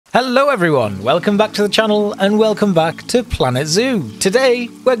Hello everyone, welcome back to the channel and welcome back to Planet Zoo. Today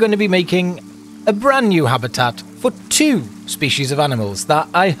we're going to be making a brand new habitat for two species of animals that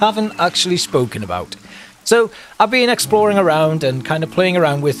I haven't actually spoken about. So I've been exploring around and kind of playing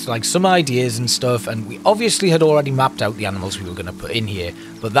around with like some ideas and stuff, and we obviously had already mapped out the animals we were going to put in here,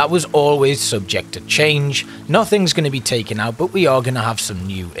 but that was always subject to change. Nothing's going to be taken out, but we are going to have some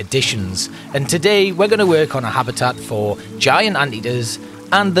new additions. And today we're going to work on a habitat for giant anteaters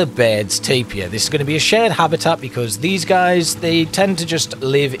and the Bairds Tapir. This is going to be a shared habitat because these guys, they tend to just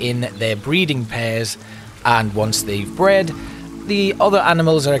live in their breeding pairs, and once they've bred, the other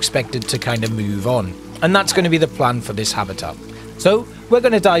animals are expected to kind of move on. And that's going to be the plan for this habitat. So we're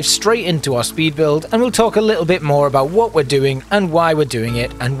going to dive straight into our speed build, and we'll talk a little bit more about what we're doing and why we're doing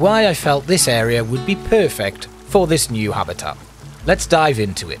it and why I felt this area would be perfect for this new habitat. Let's dive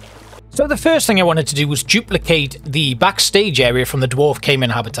into it. So the first thing I wanted to do was duplicate the backstage area from the dwarf caiman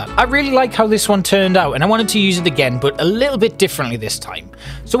habitat. I really like how this one turned out, and I wanted to use it again, but a little bit differently this time.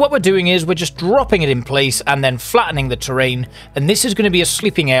 So what we're doing is we're just dropping it in place and then flattening the terrain, and this is going to be a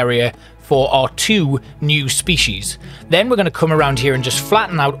sleeping area for our two new species. Then we're going to come around here and just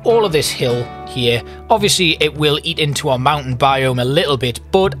flatten out all of this hill here. Obviously it will eat into our mountain biome a little bit,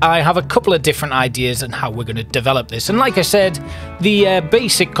 but I have a couple of different ideas on how we're going to develop this. And like I said, the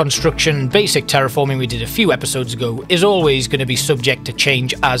basic construction, basic terraforming we did a few episodes ago is always going to be subject to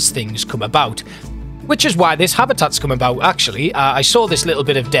change as things come about. Which is why this habitat's come about, actually. I saw this little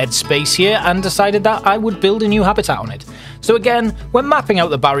bit of dead space here and decided that I would build a new habitat on it. So again, we're mapping out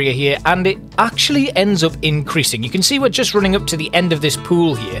the barrier here, and it actually ends up increasing. You can see we're just running up to the end of this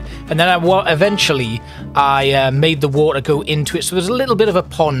pool here, and then eventually I made the water go into it, so there's a little bit of a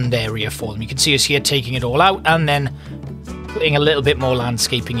pond area for them. You can see us here taking it all out, and then putting a little bit more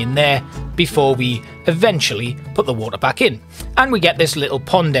landscaping in there before we eventually put the water back in. And we get this little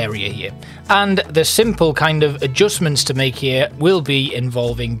pond area here. And the simple kind of adjustments to make here will be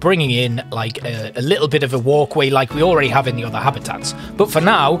involving bringing in like a little bit of a walkway like we already have in the other habitats. But for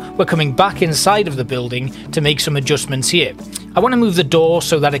now, we're coming back inside of the building to make some adjustments here. I want to move the door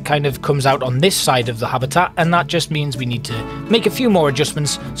so that it kind of comes out on this side of the habitat, and that just means we need to make a few more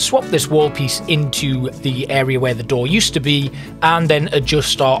adjustments, swap this wall piece into the area where the door used to be, and then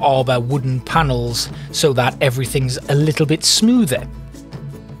adjust our arbor wooden panels so that everything's a little bit smoother.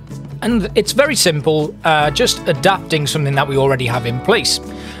 And it's very simple, just adapting something that we already have in place.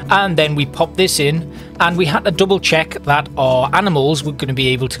 And then we pop this in, and we had to double check that our animals were going to be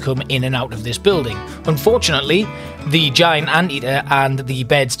able to come in and out of this building. Unfortunately, the giant anteater and the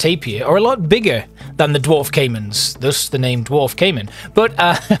Bairds Tapir are a lot bigger than the dwarf caimans, thus the name dwarf caiman. But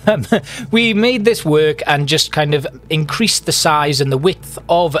we made this work and just kind of increased the size and the width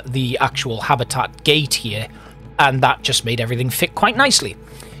of the actual habitat gate here, and that just made everything fit quite nicely.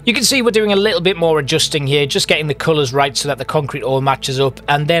 You can see we're doing a little bit more adjusting here, just getting the colours right so that the concrete all matches up,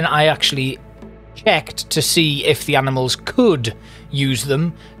 and then I actually checked to see if the animals could use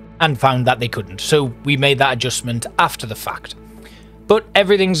them and found that they couldn't. So we made that adjustment after the fact. But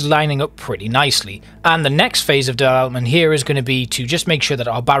everything's lining up pretty nicely. And the next phase of development here is going to be to just make sure that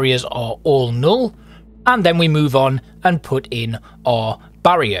our barriers are all null, and then we move on and put in our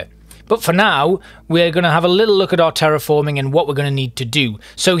barrier. But for now, we're going to have a little look at our terraforming and what we're going to need to do.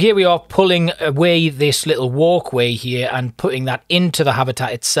 So here we are pulling away this little walkway here and putting that into the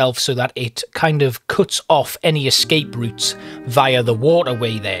habitat itself so that it kind of cuts off any escape routes via the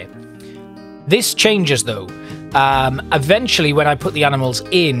waterway there. This changes though. Eventually, when I put the animals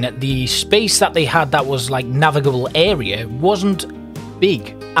in, the space that they had that was like navigable area wasn't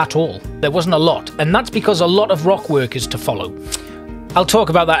big at all. There wasn't a lot, and that's because a lot of rock work is to follow. I'll talk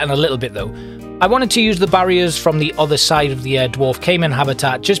about that in a little bit though. I wanted to use the barriers from the other side of the dwarf caiman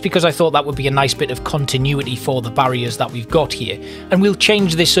habitat just because I thought that would be a nice bit of continuity for the barriers that we've got here. And we'll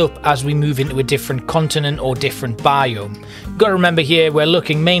change this up as we move into a different continent or different biome. Got to remember here we're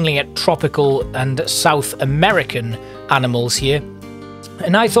looking mainly at tropical and South American animals here.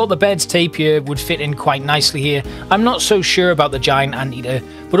 And I thought the Bairds Tapir would fit in quite nicely here. I'm not so sure about the giant anteater,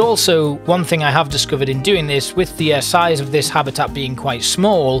 but also one thing I have discovered in doing this, with the size of this habitat being quite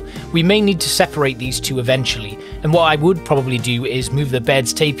small, we may need to separate these two eventually. And what I would probably do is move the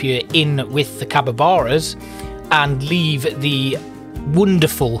Bairds Tapir in with the capybaras and leave the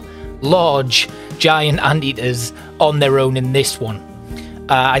wonderful, large, giant anteaters on their own in this one.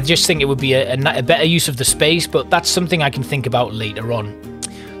 I just think it would be a better use of the space, but that's something I can think about later on.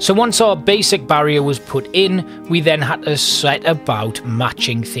 So once our basic barrier was put in, we then had to set about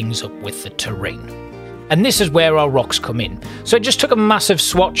matching things up with the terrain. And this is where our rocks come in. So I just took a massive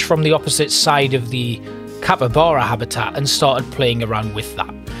swatch from the opposite side of the capybara habitat and started playing around with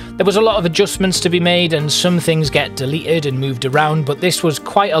that. There was a lot of adjustments to be made and some things get deleted and moved around, but this was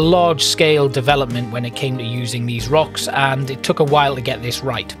quite a large scale development when it came to using these rocks, and it took a while to get this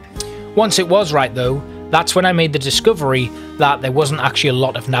right. Once it was right though, that's when I made the discovery that there wasn't actually a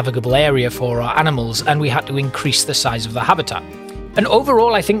lot of navigable area for our animals and we had to increase the size of the habitat. And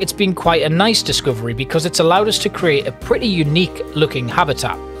overall I think it's been quite a nice discovery because it's allowed us to create a pretty unique looking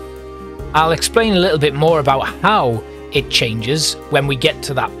habitat. I'll explain a little bit more about how it changes when we get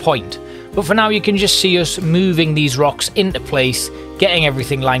to that point. But for now you can just see us moving these rocks into place, getting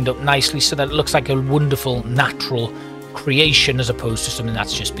everything lined up nicely so that it looks like a wonderful natural creation as opposed to something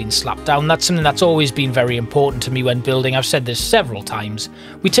that's just been slapped down. That's something that's always been very important to me when building. I've said this several times.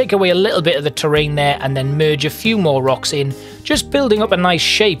 We take away a little bit of the terrain there and then merge a few more rocks in, just building up a nice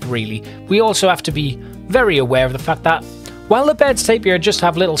shape really. We also have to be very aware of the fact that while the Bairds Tapir just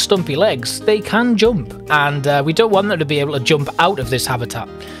have little stumpy legs, they can jump, and we don't want them to be able to jump out of this habitat.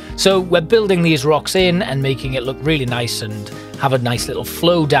 So we're building these rocks in and making it look really nice and have a nice little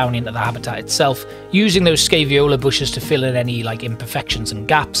flow down into the habitat itself, using those scaveola bushes to fill in any like imperfections and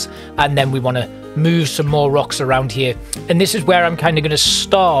gaps. And then we want to move some more rocks around here. And this is where I'm kind of going to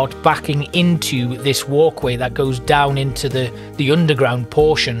start backing into this walkway that goes down into the underground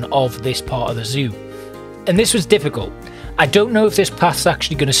portion of this part of the zoo. And this was difficult. I don't know if this path's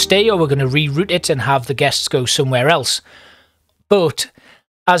actually going to stay or we're going to reroute it and have the guests go somewhere else. But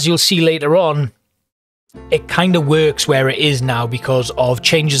as you'll see later on, it kind of works where it is now because of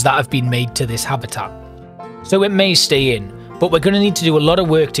changes that have been made to this habitat. So it may stay in, but we're going to need to do a lot of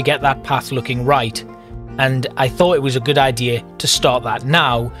work to get that path looking right. And I thought it was a good idea to start that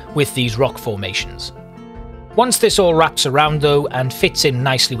now with these rock formations. Once this all wraps around though and fits in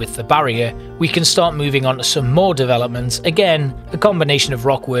nicely with the barrier, we can start moving on to some more developments, again a combination of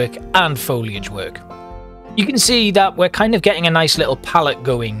rock work and foliage work. You can see that we're kind of getting a nice little palette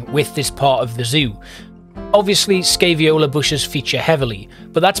going with this part of the zoo. Obviously scaveola bushes feature heavily,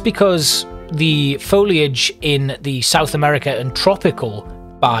 but that's because the foliage in the South America and tropical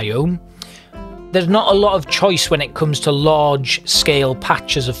biome, there's not a lot of choice when it comes to large scale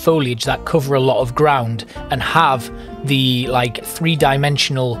patches of foliage that cover a lot of ground and have the like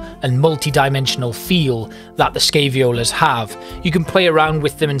three-dimensional and multi-dimensional feel that the scaveolas have. You can play around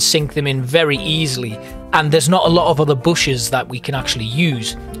with them and sink them in very easily, and there's not a lot of other bushes that we can actually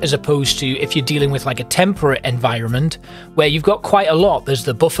use, as opposed to if you're dealing with like a temperate environment where you've got quite a lot. There's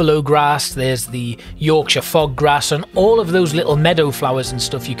the buffalo grass, there's the Yorkshire fog grass, and all of those little meadow flowers and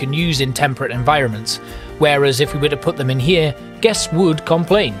stuff you can use in temperate environments. Whereas if we were to put them in here, guests would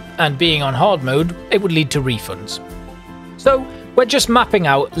complain, and being on hard mode, it would lead to refunds. So we're just mapping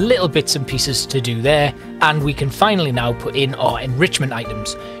out little bits and pieces to do there, and we can finally now put in our enrichment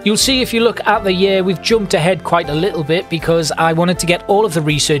items. You'll see if you look at the year, we've jumped ahead quite a little bit because I wanted to get all of the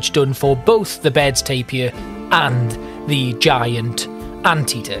research done for both the Bairds Tapir and the giant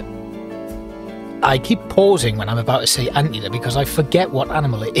Anteater. I keep pausing when I'm about to say Anteater because I forget what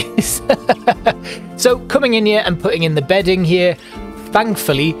animal it is. So coming in here and putting in the bedding here,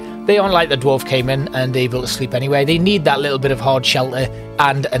 thankfully, they aren't like the dwarf caiman and able to sleep anywhere. They need that little bit of hard shelter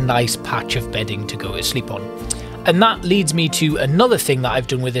and a nice patch of bedding to go to sleep on. And that leads me to another thing that I've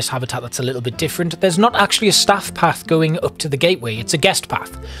done with this habitat that's a little bit different. There's not actually a staff path going up to the gateway, it's a guest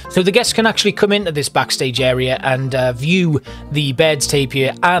path. So the guests can actually come into this backstage area and view the Bairds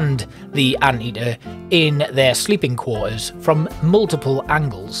Tapir and the Anteater in their sleeping quarters from multiple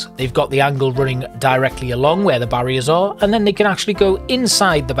angles. They've got the angle running directly along where the barriers are, and then they can actually go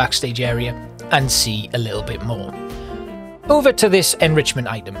inside the backstage area and see a little bit more. Over to this enrichment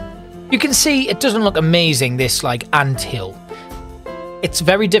item. You can see it doesn't look amazing, this like anthill. It's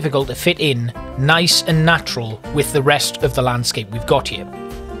very difficult to fit in nice and natural with the rest of the landscape we've got here.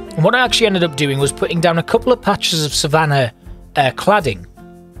 And what I actually ended up doing was putting down a couple of patches of savanna cladding.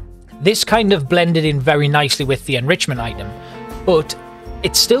 This kind of blended in very nicely with the enrichment item, but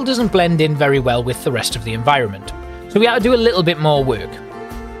it still doesn't blend in very well with the rest of the environment. So we had to do a little bit more work.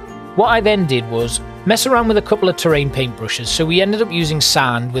 What I then did was mess around with a couple of terrain paintbrushes. So we ended up using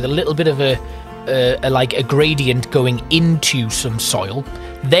sand with a little bit of a gradient going into some soil.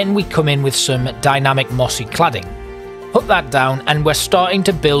 Then we come in with some dynamic mossy cladding. Put that down and we're starting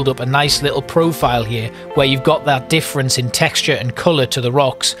to build up a nice little profile here where you've got that difference in texture and colour to the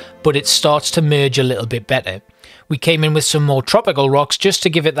rocks, but it starts to merge a little bit better. We came in with some more tropical rocks just to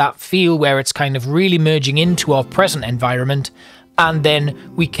give it that feel where it's kind of really merging into our present environment. And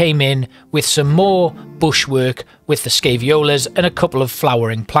then we came in with some more bushwork with the scaveolas and a couple of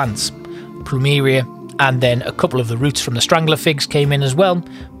flowering plants. Plumeria, and then a couple of the roots from the strangler figs came in as well.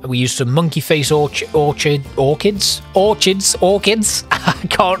 We used some monkey face orchids. I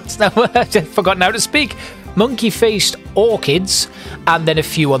can't, I've forgotten how to speak. Monkey-faced orchids, and then a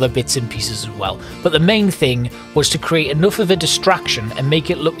few other bits and pieces as well. But the main thing was to create enough of a distraction and make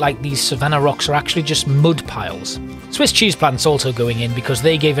it look like these savanna rocks are actually just mud piles. Swiss cheese plants also going in because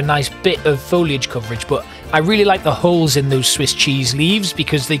they gave a nice bit of foliage coverage, but I really like the holes in those Swiss cheese leaves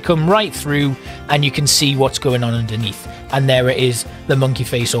because they come right through and you can see what's going on underneath. And there it is, the monkey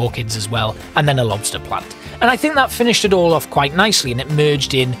face orchids as well, and then a lobster plant. And I think that finished it all off quite nicely and it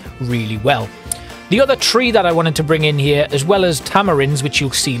merged in really well. The other tree that I wanted to bring in here, as well as tamarins, which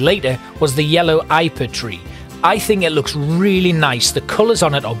you'll see later, was the yellow Iper tree. I think it looks really nice. The colours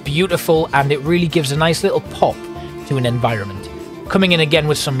on it are beautiful and it really gives a nice little pop to an environment. Coming in again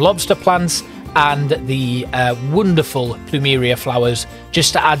with some lobster plants and the wonderful plumeria flowers,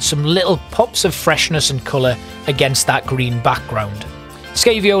 just to add some little pops of freshness and colour against that green background.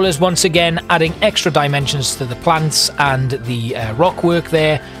 Scaviolas once again adding extra dimensions to the plants and the rock work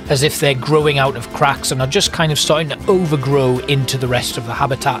there, as if they're growing out of cracks and are just kind of starting to overgrow into the rest of the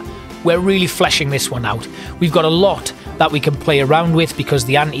habitat. We're really fleshing this one out. We've got a lot that we can play around with because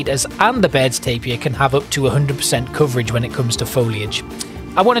the anteaters and the Bairds Tapir can have up to 100% coverage when it comes to foliage.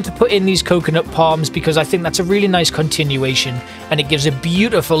 I wanted to put in these coconut palms because I think that's a really nice continuation and it gives a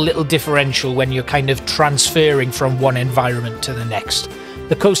beautiful little differential when you're kind of transferring from one environment to the next.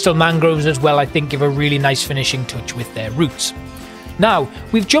 The coastal mangroves as well, I think, give a really nice finishing touch with their roots. Now,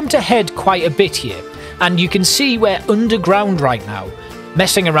 we've jumped ahead quite a bit here, and you can see we're underground right now,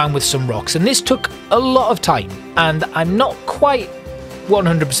 messing around with some rocks, and this took a lot of time, and I'm not quite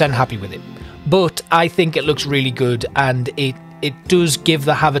 100% happy with it. But I think it looks really good, and it does give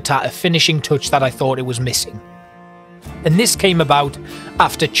the habitat a finishing touch that I thought it was missing. And this came about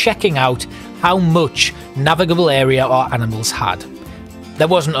after checking out how much navigable area our animals had. There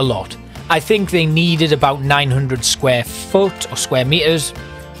wasn't a lot. I think they needed about 900 square foot or square meters,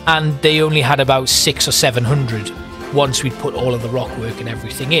 and they only had about 600 or 700 once we'd put all of the rock work and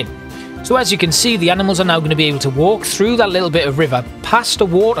everything in. So as you can see, the animals are now going to be able to walk through that little bit of river, past a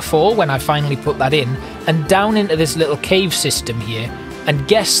waterfall when I finally put that in, and down into this little cave system here, and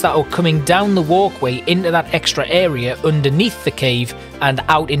guests that are coming down the walkway into that extra area underneath the cave and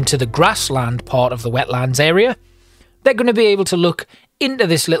out into the grassland part of the wetlands area. They're going to be able to look into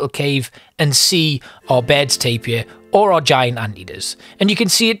this little cave and see our Bairds Tapir or our giant anteaters. And you can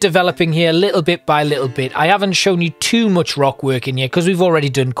see it developing here little bit by little bit. I haven't shown you too much rock work in here because we've already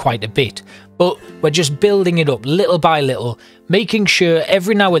done quite a bit. But we're just building it up little by little, making sure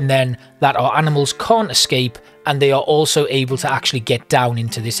every now and then that our animals can't escape and they are also able to actually get down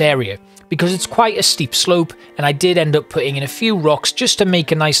into this area. Because it's quite a steep slope, and I did end up putting in a few rocks just to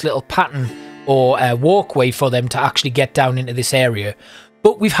make a nice little pattern or a walkway for them to actually get down into this area.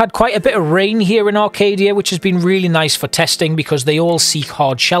 But we've had quite a bit of rain here in Arcadia, which has been really nice for testing because they all seek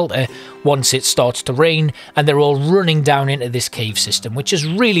hard shelter once it starts to rain, and they're all running down into this cave system, which is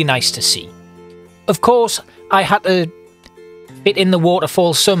really nice to see. Of course, I had to fit in the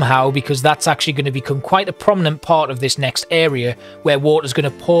waterfall somehow because that's actually going to become quite a prominent part of this next area where water's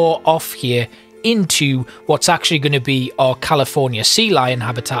going to pour off here into what's actually going to be our California sea lion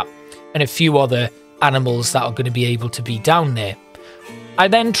habitat and a few other animals that are going to be able to be down there. I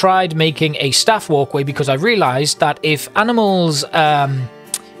then tried making a staff walkway because I realised that if animals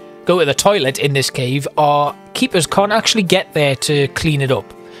go to the toilet in this cave, our keepers can't actually get there to clean it up.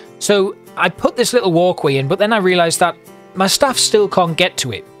 So I put this little walkway in, but then I realised that my staff still can't get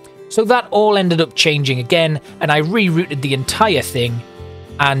to it. So that all ended up changing again, and I rerouted the entire thing,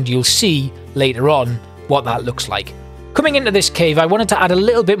 and you'll see later on what that looks like. Coming into this cave, I wanted to add a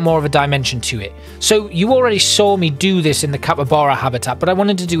little bit more of a dimension to it. So you already saw me do this in the capybara habitat, but I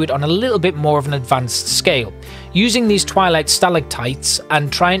wanted to do it on a little bit more of an advanced scale. Using these twilight stalactites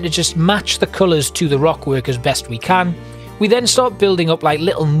and trying to just match the colours to the rockwork as best we can, we then start building up like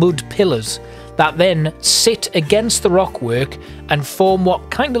little mud pillars that then sit against the rockwork and form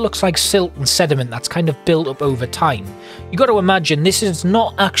what kind of looks like silt and sediment that's kind of built up over time. You've got to imagine this is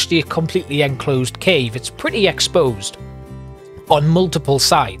not actually a completely enclosed cave, it's pretty exposed on multiple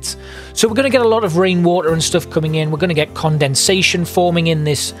sides. So we're going to get a lot of rainwater and stuff coming in, we're going to get condensation forming in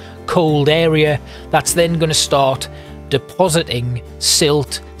this cold area that's then going to start depositing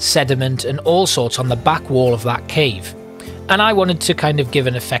silt, sediment and all sorts on the back wall of that cave. And I wanted to kind of give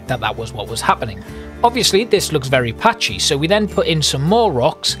an effect that that was what was happening. Obviously, this looks very patchy, so we then put in some more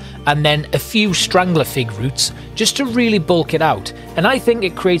rocks and then a few strangler fig roots just to really bulk it out. And I think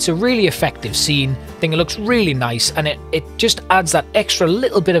it creates a really effective scene. I think it looks really nice, and it just adds that extra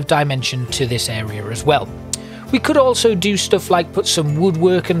little bit of dimension to this area as well. We could also do stuff like put some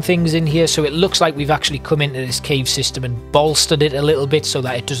woodwork and things in here so it looks like we've actually come into this cave system and bolstered it a little bit so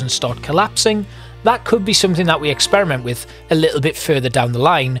that it doesn't start collapsing. That could be something that we experiment with a little bit further down the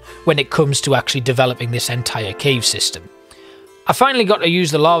line when it comes to actually developing this entire cave system. I finally got to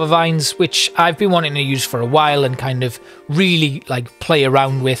use the lava vines, which I've been wanting to use for a while and kind of really like play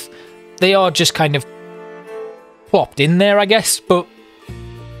around with. They are just kind of plopped in there, I guess, but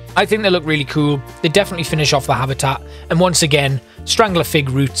I think they look really cool. They definitely finish off the habitat. And once again, strangler fig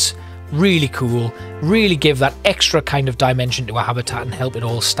roots, really cool. Really give that extra kind of dimension to a habitat and help it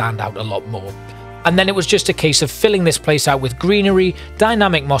all stand out a lot more. And then it was just a case of filling this place out with greenery,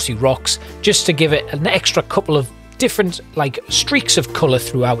 dynamic mossy rocks, just to give it an extra couple of different like streaks of colour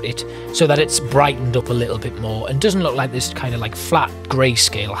throughout it so that it's brightened up a little bit more and doesn't look like this kind of like flat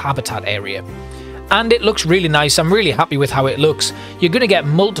grayscale habitat area. And it looks really nice. I'm really happy with how it looks. You're going to get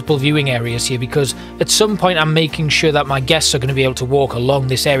multiple viewing areas here because at some point I'm making sure that my guests are going to be able to walk along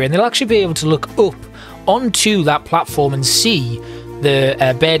this area and they'll actually be able to look up onto that platform and see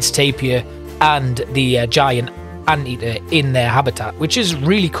the Bairds Tapir and the giant Anteater in their habitat, which is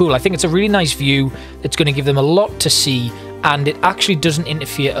really cool. I think it's a really nice view. It's going to give them a lot to see, and it actually doesn't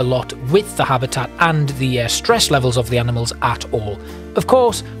interfere a lot with the habitat and the stress levels of the animals at all. Of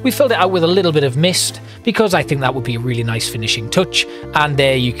course, we filled it out with a little bit of mist because I think that would be a really nice finishing touch, and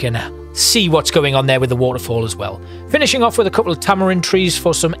there you can see what's going on there with the waterfall as well. Finishing off with a couple of tamarind trees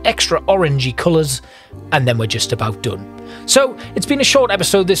for some extra orangey colours, and then we're just about done. So, it's been a short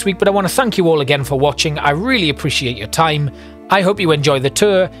episode this week, but I want to thank you all again for watching. I really appreciate your time. I hope you enjoy the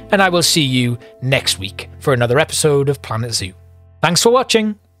tour, and I will see you next week for another episode of Planet Zoo. Thanks for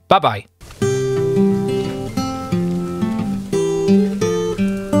watching. Bye-bye.